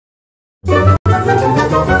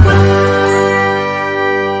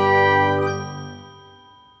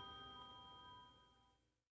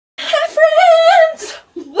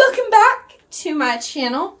My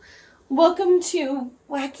channel. Welcome to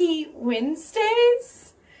Wacky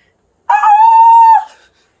Wednesdays. Ah!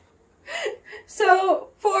 So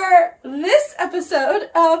for this episode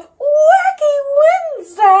of Wacky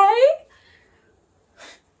Wednesday,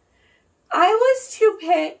 I was to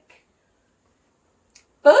pick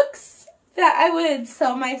books that I would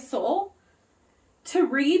sell my soul to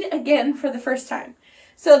read again for the first time.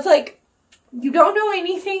 So it's like you don't know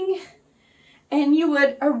anything and you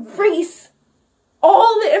would erase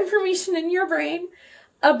all the information in your brain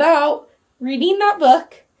about reading that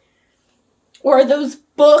book or those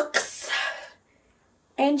books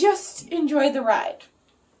and just enjoy the ride.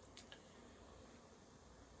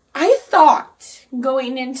 I thought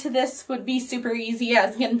going into this would be super easy. I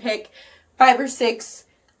was going to pick 5 or 6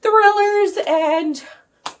 thrillers and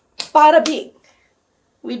bada bing.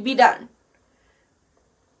 We'd be done.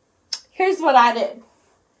 Here's what I did.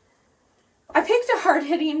 I picked a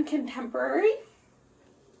hard-hitting contemporary,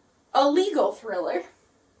 a legal thriller,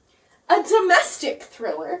 a domestic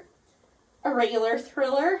thriller, a regular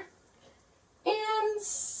thriller, and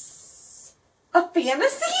a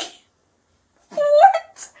fantasy?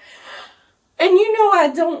 What? And you know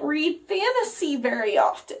I don't read fantasy very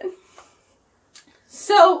often.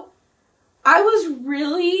 So I was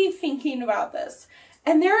really thinking about this.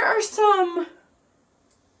 And there are some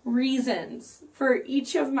reasons for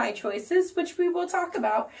each of my choices, which we will talk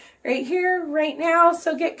about right here, right now.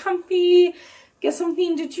 So get comfy, get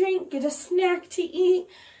something to drink, get a snack to eat.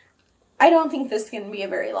 I don't think this is going to be a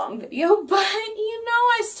very long video, but you know,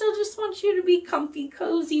 I still just want you to be comfy,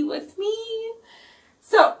 cozy with me.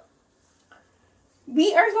 So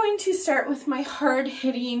we are going to start with my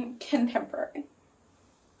hard-hitting contemporary.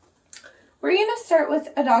 We're going to start with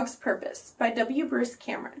A Dog's Purpose by W. Bruce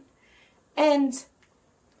Cameron. And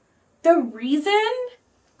the reason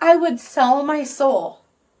I would sell my soul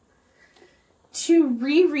to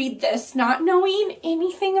reread this, not knowing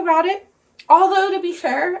anything about it, although to be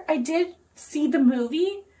fair, I did see the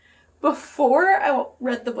movie before I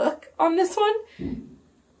read the book on this one.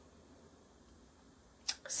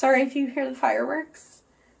 Sorry if you hear the fireworks.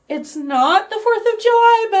 It's not the 4th of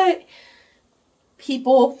July, but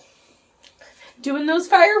people doing those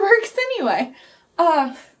fireworks anyway.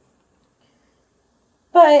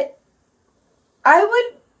 But I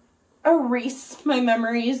would erase my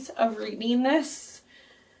memories of reading this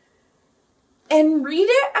and read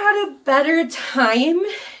it at a better time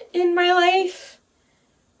in my life.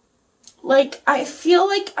 Like, I feel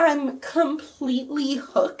like I'm completely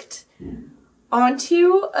hooked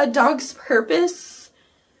onto A Dog's Purpose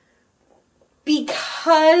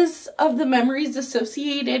because of the memories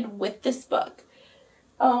associated with this book.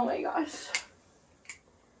 Oh my gosh.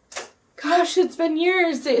 Gosh, it's been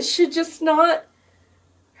years. It should just not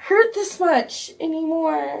hurt this much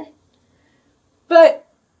anymore. But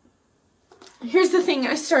here's the thing.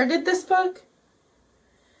 I started this book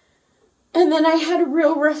and then I had a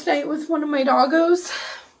real rough night with one of my doggos.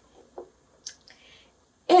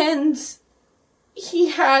 And he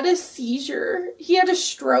had a seizure. He had a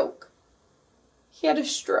stroke.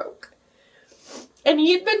 And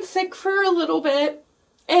he had been sick for a little bit.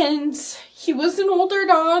 And he was an older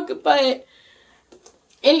dog, but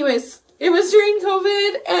anyways, it was during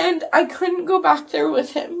COVID and I couldn't go back there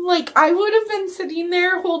with him. Like, I would have been sitting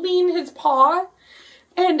there holding his paw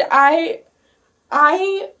and I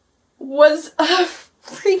was a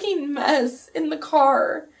freaking mess in the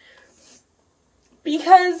car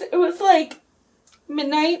because it was like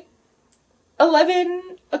midnight,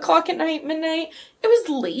 11 o'clock at night, midnight. It was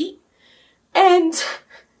late and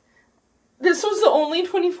this was the only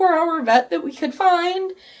 24-hour vet that we could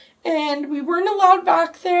find, and we weren't allowed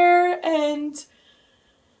back there, and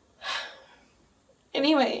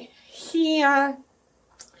anyway, he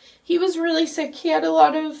was really sick. He had a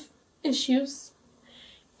lot of issues,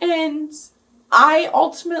 and I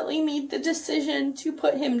ultimately made the decision to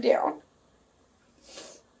put him down.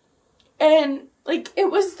 And, like, it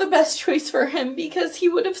was the best choice for him because he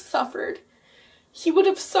would have suffered. He would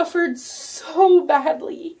have suffered so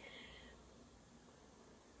badly.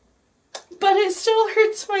 But it still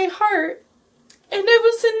hurts my heart. And I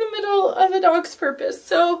was in the middle of A Dog's Purpose.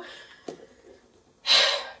 So,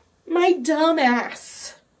 my dumb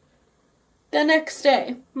ass, the next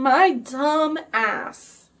day, my dumb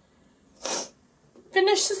ass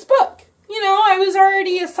finished this book. You know, I was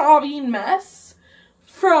already a sobbing mess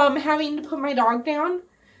from having to put my dog down.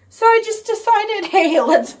 So I just decided, hey,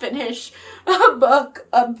 let's finish a book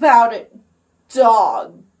about a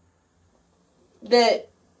dog. that,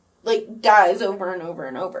 like, dies over and over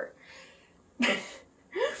and over.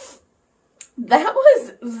 That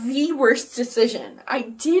was the worst decision. I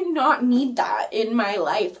did not need that in my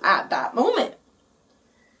life at that moment.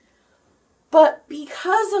 But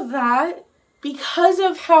because of that, because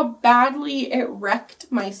of how badly it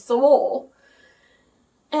wrecked my soul,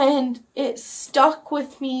 and it stuck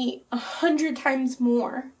with me 100 times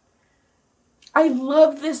more, I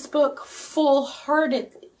love this book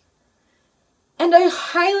full-heartedly. And I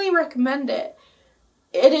highly recommend it.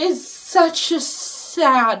 It is such a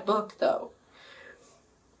sad book, though.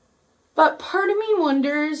 But part of me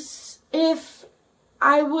wonders if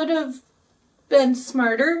I would have been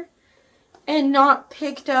smarter and not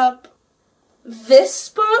picked up this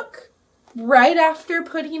book right after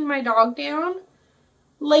putting my dog down.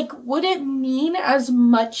 Like, would it mean as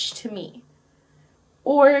much to me?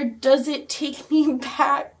 Or does it take me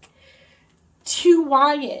back to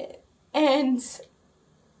Wyatt and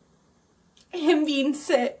him being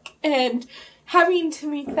sick and having to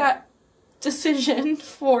make that decision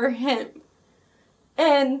for him?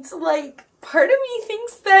 And, like, part of me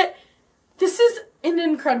thinks that this is an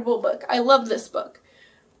incredible book. I love this book.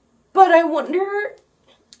 But I wonder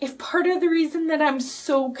if part of the reason that I'm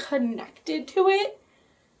so connected to it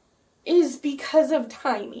is because of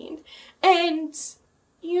timing. And,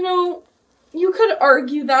 you know, you could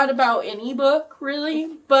argue that about any book,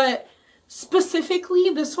 really, but specifically,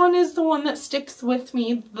 this one is the one that sticks with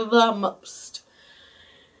me the most.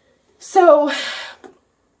 So,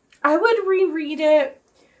 I would reread it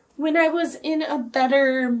when I was in a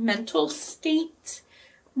better mental state,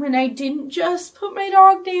 when I didn't just put my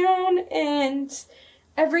dog down and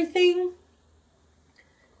everything.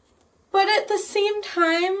 But at the same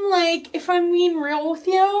time, like, if I'm being real with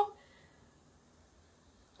you,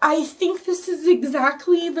 I think this is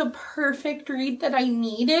exactly the perfect read that I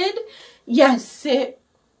needed. Yes, it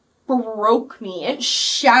broke me. It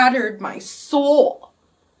shattered my soul.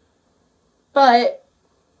 But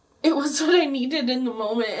it was what I needed in the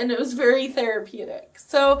moment, and it was very therapeutic.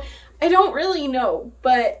 So, I don't really know,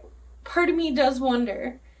 but part of me does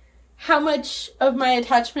wonder how much of my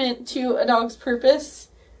attachment to A Dog's Purpose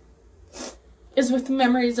is with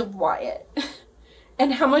memories of Wyatt.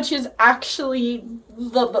 And how much is actually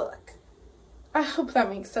the book. I hope that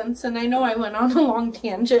makes sense, and I know I went on a long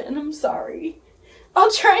tangent, and I'm sorry.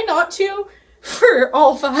 I'll try not to for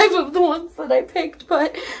all 5 of the ones that I picked,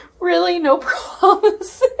 but really no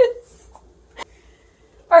promises.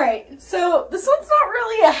 Alright, so this one's not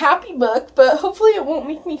really a happy book, but hopefully it won't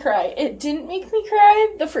make me cry. It didn't make me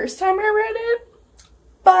cry the first time I read it,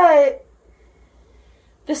 but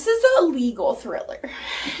this is a legal thriller,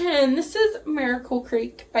 and this is Miracle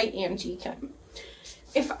Creek by Agian.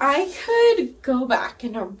 If I could go back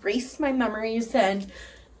and erase my memories and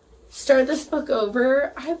start this book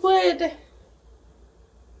over, I would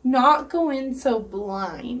not go in so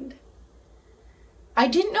blind. I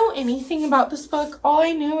didn't know anything about this book. All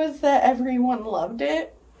I knew is that everyone loved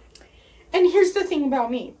it. And here's the thing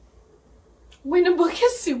about me. When a book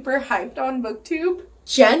is super hyped on BookTube,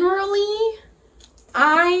 generally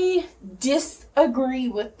I disagree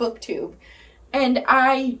with BookTube, and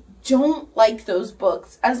I don't like those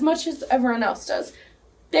books as much as everyone else does.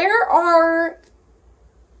 There are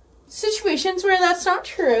situations where that's not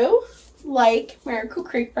true, like Miracle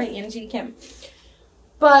Creek by Agian.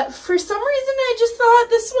 But for some reason, I just thought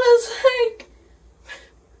this was like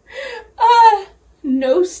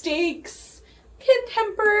no stakes,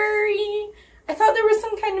 contemporary. I thought there was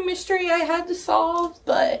some kind of mystery I had to solve,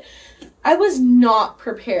 but I was not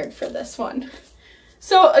prepared for this one.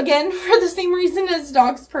 So again, for the same reason as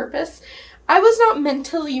Dog's Purpose, I was not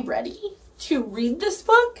mentally ready to read this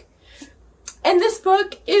book. And this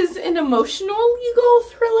book is an emotional legal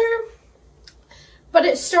thriller, but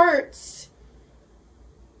it starts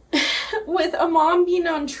with a mom being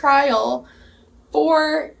on trial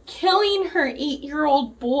for killing her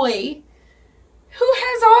 8-year-old boy who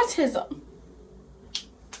has autism.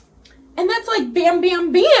 And that's like bam,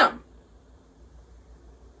 bam, bam.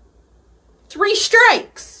 3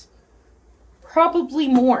 strikes. Probably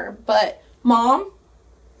more, but mom,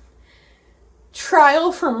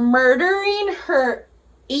 trial for murdering her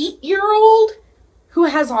 8-year-old who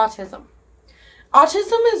has autism.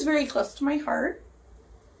 Autism is very close to my heart.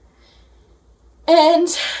 And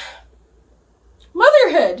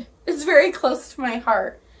motherhood is very close to my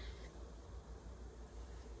heart.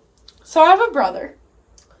 So I have a brother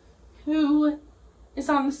who is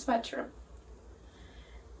on the spectrum.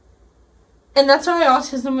 And that's why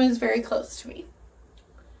autism is very close to me.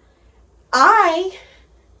 I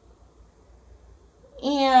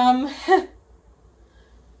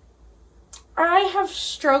I have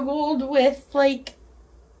struggled with, like,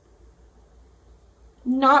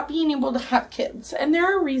 not being able to have kids. And there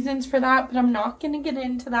are reasons for that, but I'm not going to get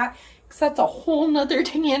into that because that's a whole nother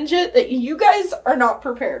tangent that you guys are not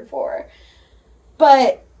prepared for.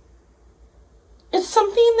 But it's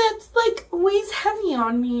something that's, like, weighs heavy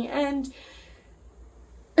on me. And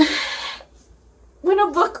when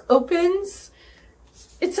a book opens,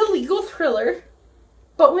 it's a legal thriller.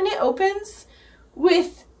 But when it opens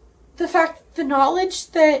with the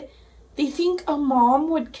knowledge that they think a mom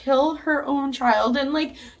would kill her own child, and,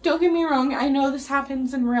 like, don't get me wrong, I know this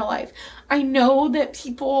happens in real life. I know that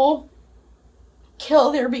people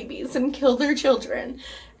kill their babies and kill their children.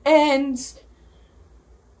 And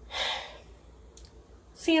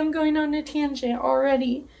see, I'm going on a tangent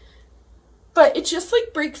already. But it just,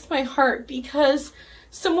 like, breaks my heart because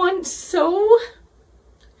someone so,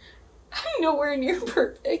 I'm nowhere near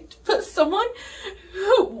perfect, but someone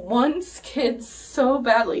who wants kids so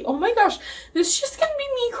badly. Oh my gosh, this is just gonna be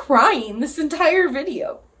me crying this entire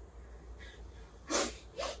video.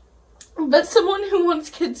 But someone who wants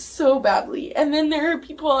kids so badly. And then there are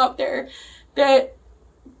people out there that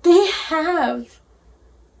they have,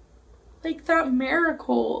 like, that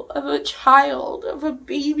miracle of a child, of a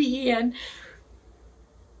baby, and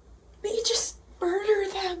they just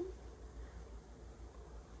murder them.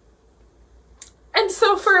 And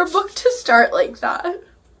so for a book to start like that,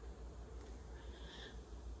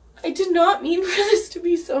 I did not mean for this to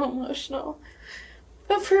be so emotional,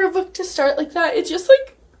 but for a book to start like that, it just,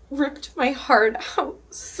 like, ripped my heart out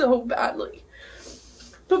so badly.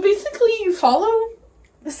 But basically you follow,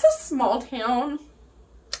 this is a small town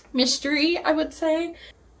mystery, I would say.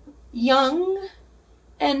 Young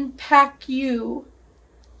and Pak-Yu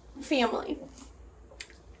family.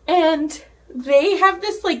 And they have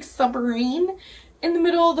this, like, submarine in the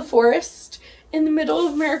middle of the forest, in the middle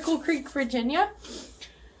of Miracle Creek, Virginia,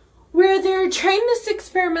 where they're trying this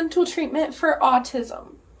experimental treatment for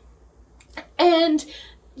autism. And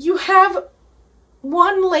you have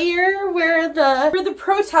one layer where the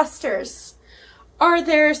protesters are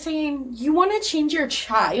there saying, you want to change your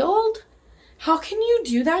child? How can you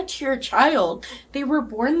do that to your child? They were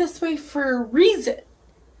born this way for a reason.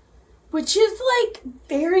 Which is, like,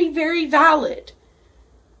 very, very valid.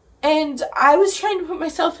 And I was trying to put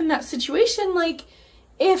myself in that situation. Like,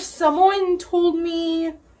 if someone told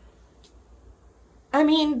me, I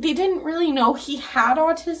mean, they didn't really know he had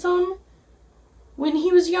autism when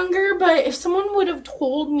he was younger, but if someone would have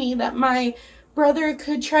told me that my brother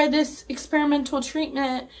could try this experimental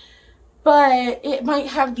treatment, but it might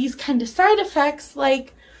have these kind of side effects,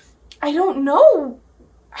 like, I don't know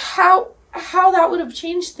how that would have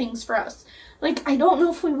changed things for us. Like, I don't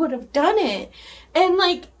know if we would have done it. And,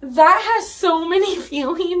 like, that has so many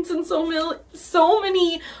feelings and so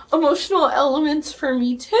many emotional elements for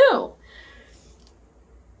me too.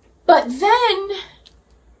 But then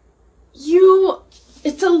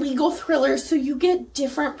it's a legal thriller, so you get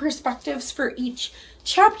different perspectives for each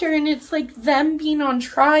chapter, and it's like them being on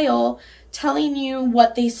trial, telling you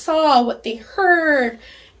what they saw, what they heard,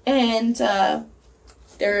 and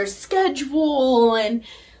their schedule, and,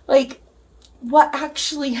 like, what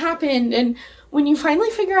actually happened. And when you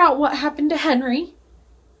finally figure out what happened to Henry,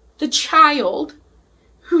 the child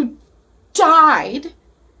who died,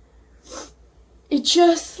 it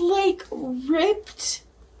just, like, ripped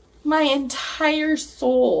my entire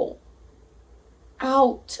soul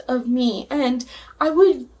out of me. And I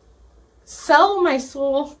would sell my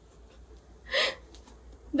soul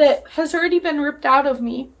that has already been ripped out of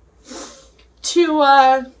me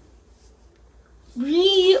to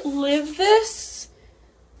relive this,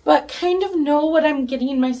 but kind of know what I'm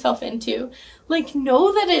getting myself into. Like,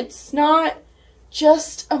 know that it's not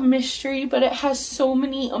just a mystery, but it has so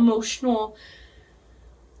many emotional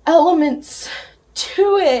elements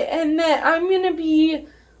to it, and that I'm gonna be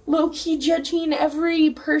low-key judging every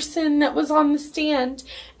person that was on the stand,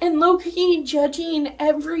 and low-key judging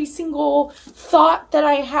every single thought that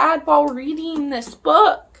I had while reading this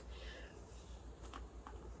book.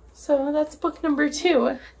 So that's book number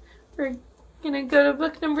 2. We're gonna go to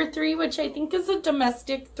book number 3, which I think is a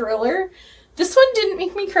domestic thriller. This one didn't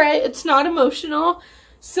make me cry. It's not emotional.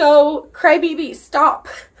 So, crybaby, stop.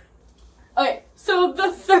 Okay, so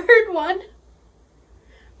the third one,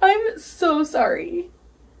 I'm so sorry.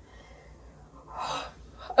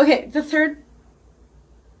 Okay, the third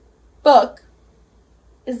book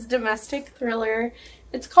is a domestic thriller.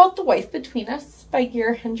 It's called The Wife Between Us by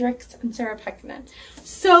Gear Hendricks and Sarah Pekkanen.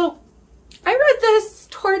 So, I read this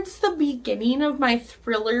towards the beginning of my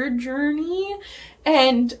thriller journey,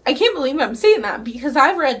 and I can't believe I'm saying that because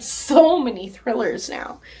I've read so many thrillers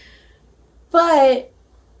now. But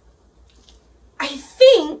I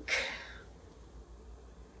think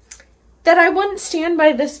that I wouldn't stand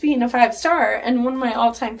by this being a 5-star and one of my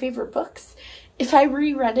all-time favorite books if I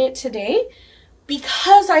reread it today,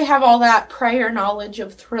 because I have all that prior knowledge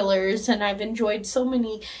of thrillers and I've enjoyed so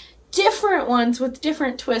many different ones with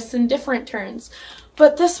different twists and different turns.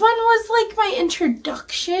 But this one was like my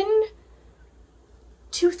introduction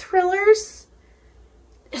to thrillers,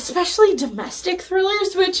 especially domestic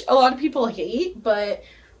thrillers, which a lot of people hate, but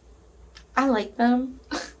I like them.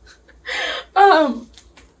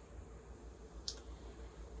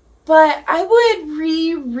 But I would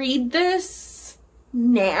reread this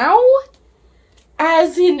now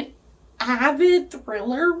as an avid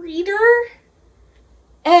thriller reader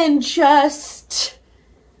and just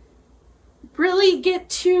really get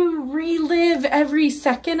to relive every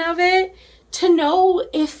second of it to know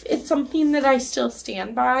if it's something that I still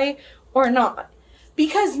stand by or not.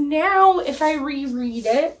 Because now if I reread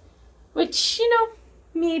it, which, you know,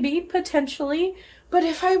 maybe, potentially, but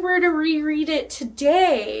if I were to reread it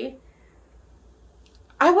today,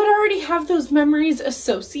 I would already have those memories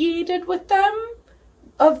associated with them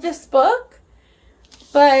of this book.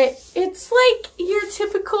 But it's like your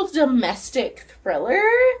typical domestic thriller.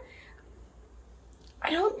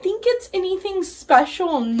 I don't think it's anything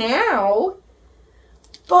special now,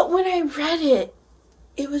 but when I read it,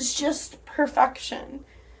 it was just perfection.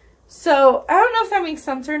 So I don't know if that makes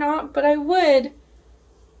sense or not, but I would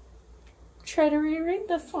try to reread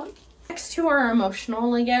this one. Next two are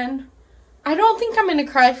emotional again. I don't think I'm going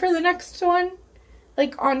to cry for the next one,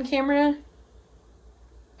 like on camera.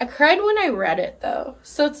 I cried when I read it though.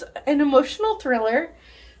 So it's an emotional thriller.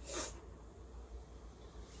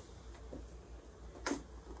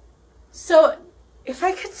 So if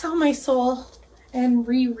I could sell my soul and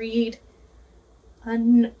reread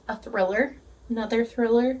a thriller, another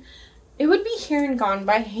thriller, it would be Here and Gone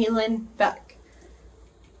by Helen Beck.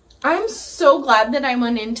 I'm so glad that I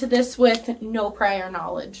went into this with no prior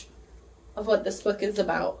knowledge of what this book is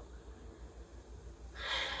about,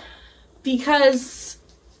 because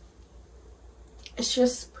it's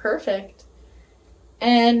just perfect.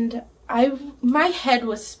 And my head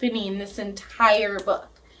was spinning this entire book.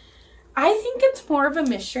 I think it's more of a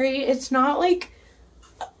mystery. It's not like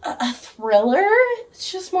a thriller.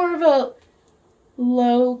 It's just more of a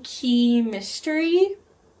low-key mystery.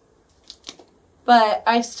 But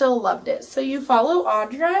I still loved it. So you follow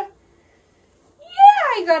Audra. Yeah,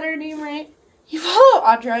 I got her name right. You follow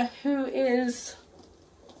Audra, who is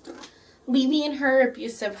leaving her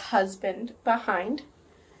abusive husband behind.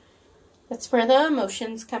 That's where the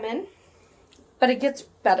emotions come in. But it gets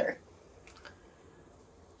better.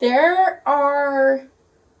 There are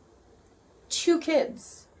 2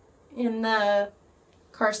 kids in the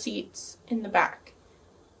car seats in the back.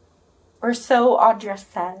 Or so Audra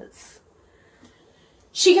says.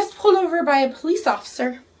 She gets pulled over by a police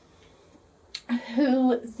officer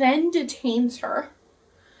who then detains her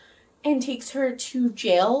and takes her to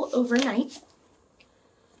jail overnight.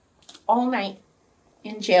 All night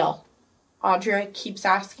in jail. Audra keeps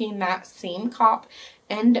asking that same cop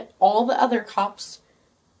and all the other cops,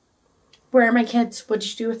 where are my kids? What'd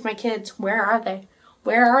you do with my kids? Where are they?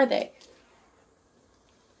 Where are they?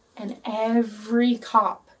 And every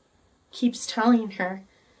cop keeps telling her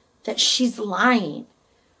that she's lying.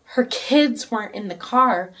 Her kids weren't in the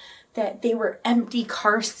car, that they were empty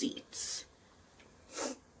car seats.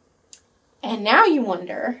 And now you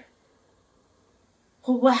wonder,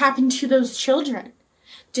 well, what happened to those children?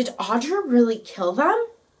 Did Audra really kill them?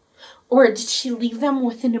 Or did she leave them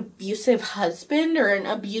with an abusive husband or an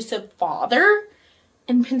abusive father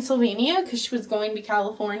in Pennsylvania because she was going to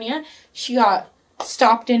California? She got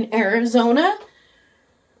stopped in Arizona.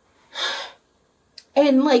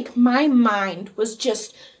 And like my mind was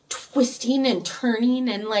just twisting and turning,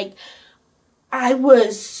 and like I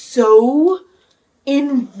was so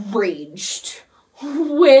enraged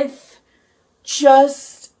with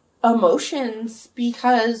just emotions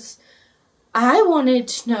because I wanted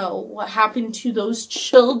to know what happened to those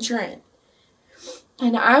children.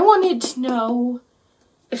 And I wanted to know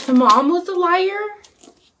if the mom was a liar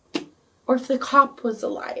or if the cop was a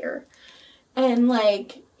liar. And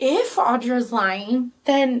like, if Audra's lying,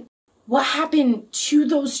 then what happened to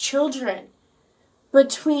those children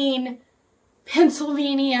between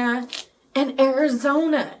Pennsylvania and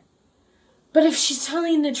Arizona? But if she's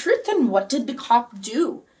telling the truth, then what did the cop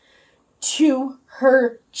do to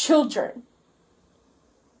her children?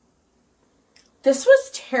 This was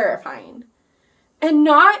terrifying. And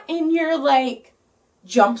not in your, like,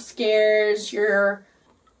 jump scares, your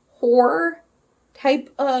horror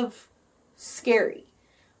type of scary.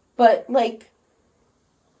 but like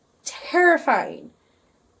terrifying.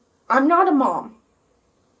 I'm not a mom,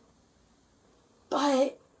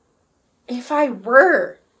 but if I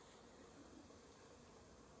were,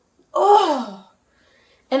 oh.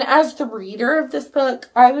 And as the reader of this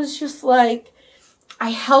book, I was just like,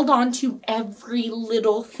 I held on to every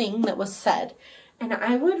little thing that was said. And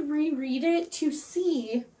I would reread it to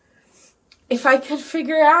see if I could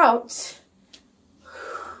figure out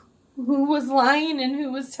who was lying and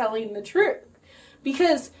who was telling the truth.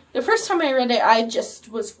 Because the first time I read it, I just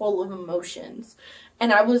was full of emotions.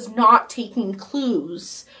 And I was not taking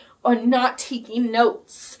clues or not taking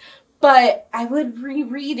notes. But I would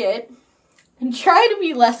reread it and try to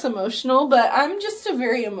be less emotional. But I'm just a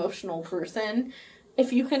very emotional person,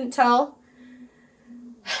 if you couldn't tell.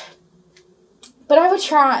 But I would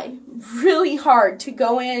try really hard to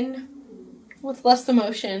go in with less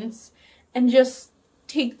emotions and just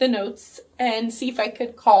take the notes and see if I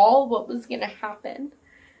could call what was going to happen.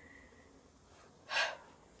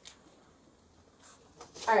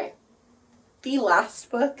 Alright, the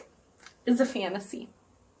last book is a fantasy.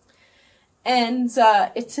 And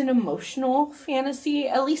it's an emotional fantasy.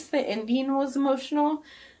 At least the ending was emotional.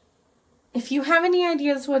 If you have any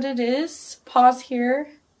ideas what it is, pause here.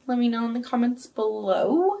 Let me know in the comments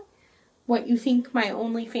below what you think my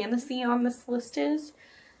only fantasy on this list is.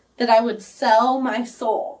 That I would sell my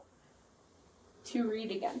soul to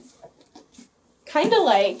read again. Kind of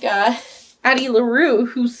like Addie LaRue,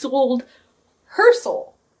 who sold her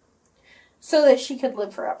soul so that she could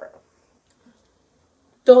live forever.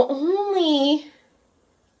 The only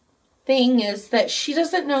thing is that she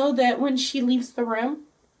doesn't know that when she leaves the room,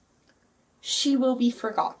 she will be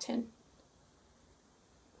forgotten.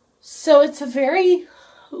 So it's a very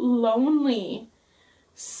lonely,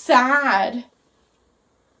 sad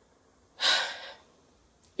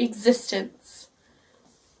existence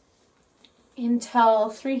until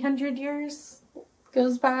 300 years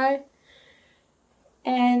goes by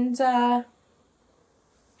and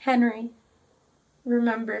Henry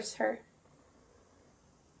remembers her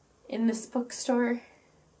in this bookstore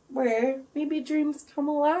where maybe dreams come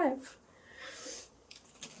alive.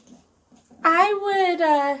 I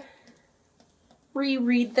would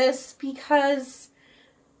reread this because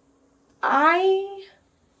I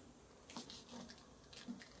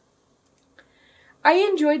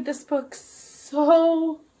enjoyed this book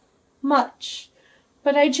so much,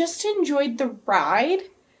 but I just enjoyed the ride.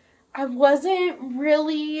 I wasn't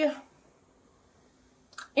really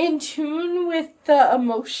in tune with the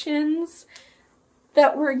emotions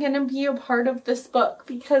that were going to be a part of this book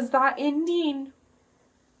because that ending,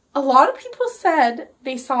 a lot of people said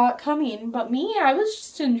they saw it coming, but me, I was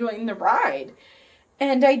just enjoying the ride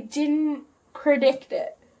and I didn't predict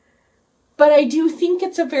it. But I do think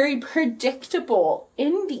it's a very predictable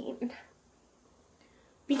ending.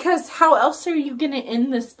 Because how else are you going to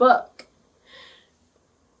end this book?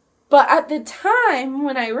 But at the time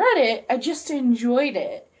when I read it, I just enjoyed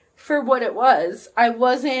it for what it was. I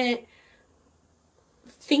wasn't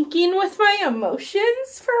thinking with my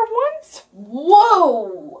emotions for once.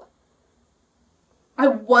 Whoa! I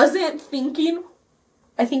wasn't thinking.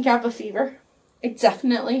 I think I have a fever. I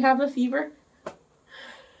definitely have a fever.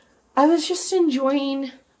 I was just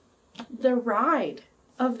enjoying the ride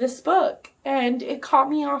of this book, and it caught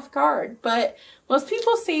me off guard. But most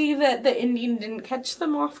people say that the ending didn't catch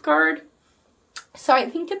them off guard, so I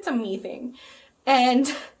think it's a me thing. And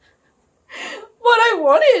what I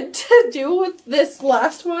wanted to do with this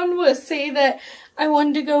last one was say that I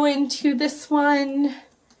wanted to go into this one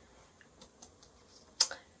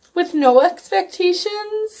with no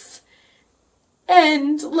expectations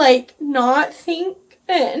and like not think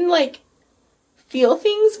and like feel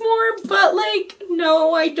things more, but like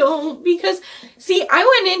no, I don't, because see, I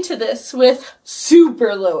went into this with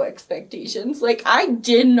super low expectations. Like I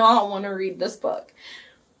did not want to read this book.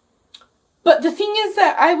 But the thing is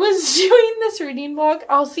that I was doing this reading vlog,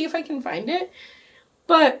 I'll see if I can find it,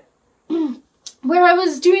 but where I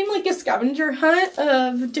was doing like a scavenger hunt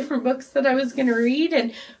of different books that I was going to read,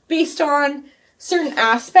 and based on certain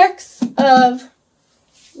aspects of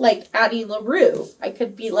like Addie LaRue, I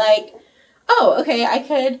could be like, oh, okay, I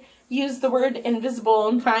could use the word invisible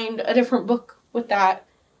and find a different book with that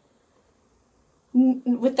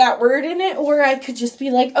word in it, or I could just be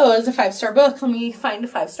like, oh, it's a 5-star book, let me find a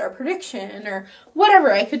 5-star prediction, or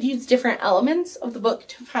whatever. I could use different elements of the book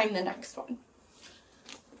to find the next one.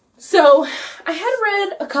 So I had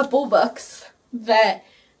read a couple books that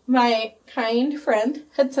my kind friend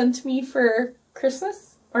had sent to me for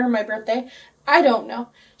Christmas or my birthday. I don't know.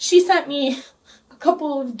 She sent me a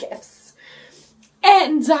couple of gifts.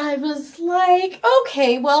 And I was like,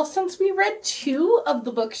 okay, well, since we read 2 of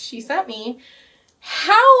the books she sent me,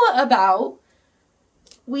 how about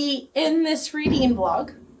we end this reading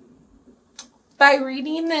vlog by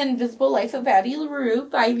reading The Invisible Life of Addie LaRue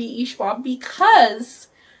by V.E. Schwab, because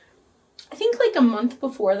I think like a month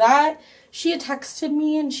before that, she had texted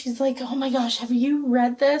me and she's like, oh my gosh, have you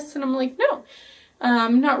read this? And I'm like, no,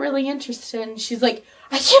 I'm not really interested. And she's like,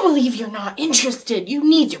 I can't believe you're not interested. You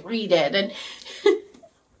need to read it. And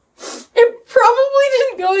it probably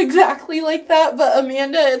didn't go exactly like that, but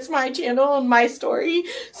Amanda, it's my channel and my story.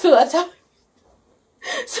 So that's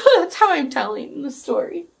how I'm telling the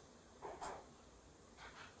story.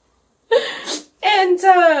 And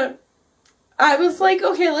I was like,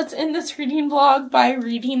 okay, let's end this reading vlog by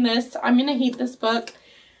reading this. I'm gonna hate this book.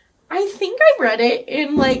 I think I read it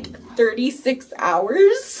in like 36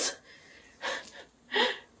 hours.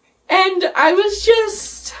 And I was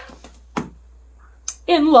just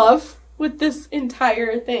in love with this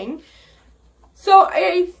entire thing. So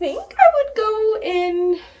I think I would go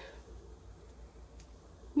in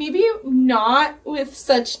maybe not with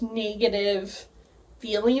such negative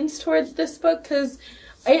feelings towards this book, because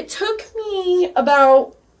it took me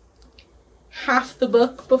about half the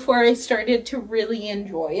book before I started to really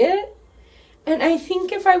enjoy it. And I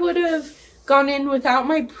think if I would have gone in without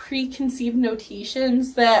my preconceived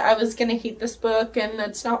notations that I was going to hate this book and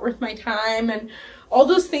that's not worth my time and all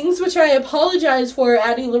those things, which I apologize for,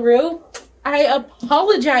 Addie LaRue. I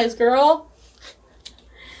apologize, girl.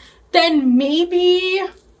 Then maybe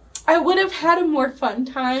I would have had a more fun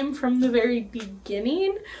time from the very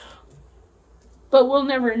beginning. But we'll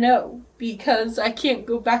never know, because I can't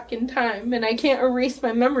go back in time and I can't erase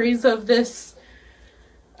my memories of this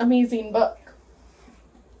amazing book.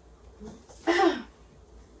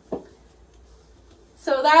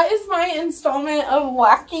 So that is my installment of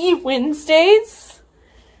Wacky Wednesdays.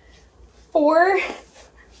 For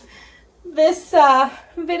this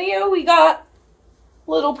video, we got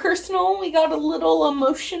a little personal, we got a little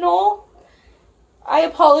emotional. I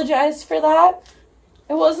apologize for that.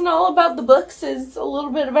 It wasn't all about the books, it's a little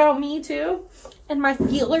bit about me too, and my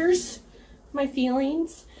feelings.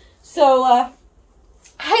 So,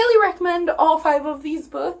 highly recommend all 5 of these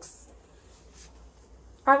books.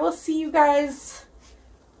 I will see you guys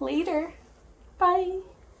later. Bye.